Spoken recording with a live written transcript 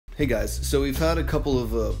Hey guys, so we've had a couple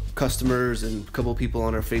of customers and a couple of people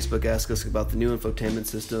on our Facebook ask us about the new infotainment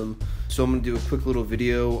system. So I'm going to do a quick little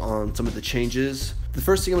video on some of the changes. The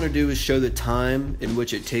first thing I'm going to do is show the time in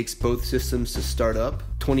which it takes both systems to start up.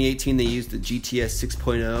 2018 they used the GTS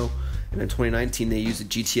 6.0 and in 2019 they used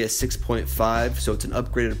the GTS 6.5, so it's an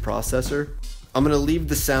upgraded processor. I'm going to leave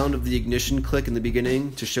the sound of the ignition click in the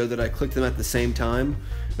beginning to show that I clicked them at the same time,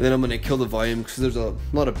 and then I'm going to kill the volume because there's a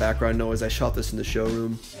lot of background noise. I shot this in the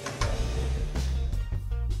showroom.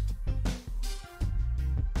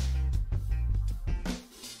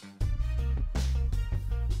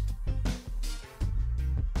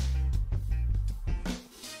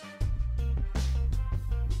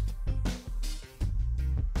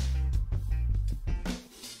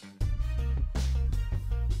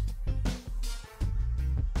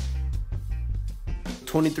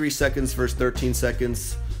 "23 seconds versus 13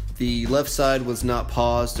 seconds. The left side was not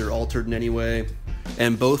paused or altered in any way,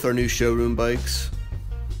 and both are new showroom bikes.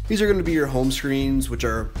 These are going to be your home screens, which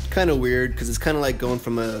are kind of weird because it's kind of like going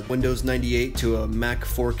from a Windows 98 to a Mac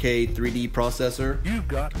 4K 3D processor. You've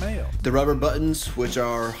got mail. The rubber buttons, which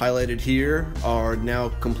are highlighted here, are now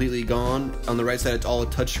completely gone. On the right side, it's all a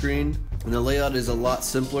touchscreen, and the layout is a lot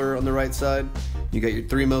simpler on the right side. You got your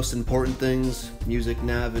three most important things: music,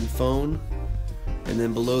 nav, and phone. And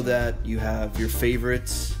then below that you have your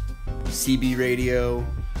favorites, CB radio,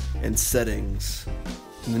 and settings.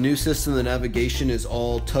 In the new system, the navigation is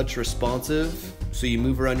all touch responsive, so you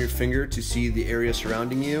move around your finger to see the area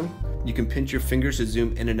surrounding you. You can pinch your fingers to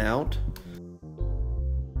zoom in and out.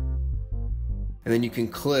 And then you can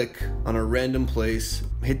click on a random place,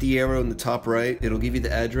 hit the arrow in the top right, it'll give you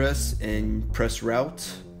the address, and press route.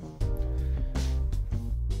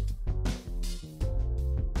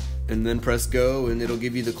 And then press go, and it'll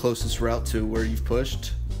give you the closest route to where you've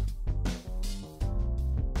pushed,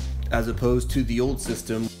 as opposed to the old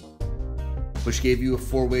system, which gave you a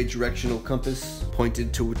four-way directional compass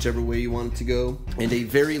pointed to whichever way you wanted to go, and a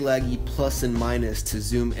very laggy plus and minus to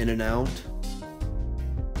zoom in and out.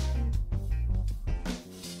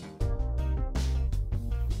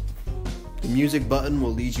 The music button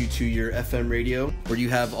will lead you to your FM radio, where you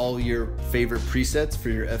have all your favorite presets for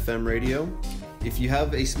your FM radio. If you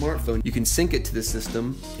have a smartphone, you can sync it to the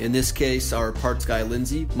system. In this case, our parts guy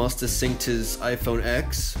Lindsay must have synced his iPhone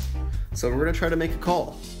X, so we're going to try to make a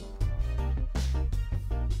call.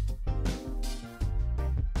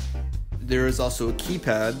 There is also a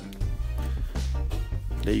keypad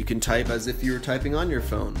that you can type as if you were typing on your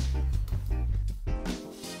phone.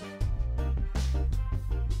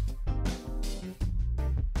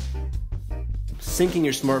 Syncing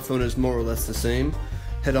your smartphone is more or less the same.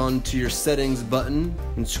 Head on to your settings button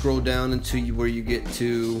and scroll down until where you get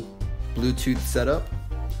to Bluetooth setup.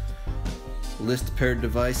 List paired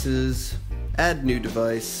devices, add new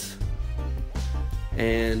device,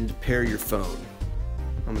 and pair your phone.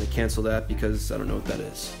 I'm going to cancel that because I don't know what that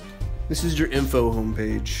is. This is your info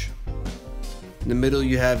homepage. In the middle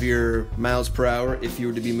you have your miles per hour if you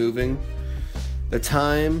were to be moving, the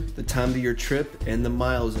time of your trip, and the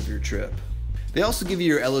miles of your trip. They also give you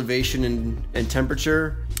your elevation and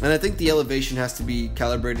temperature, and I think the elevation has to be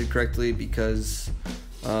calibrated correctly because,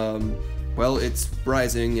 well, it's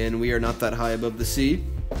rising and we are not that high above the sea.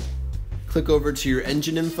 Click over to your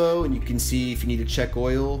engine info and you can see if you need to check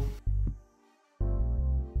oil.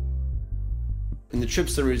 And the trip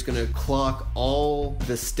summary is going to clock all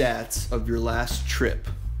the stats of your last trip.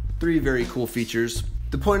 Three very cool features.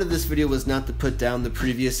 The point of this video was not to put down the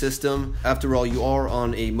previous system. After all, you are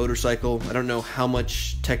on a motorcycle. I don't know how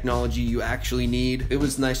much technology you actually need. It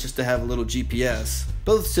was nice just to have a little GPS.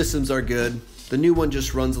 Both systems are good. The new one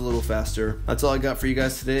just runs a little faster. That's all I got for you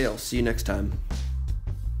guys today. I'll see you next time.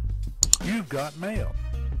 You've got mail.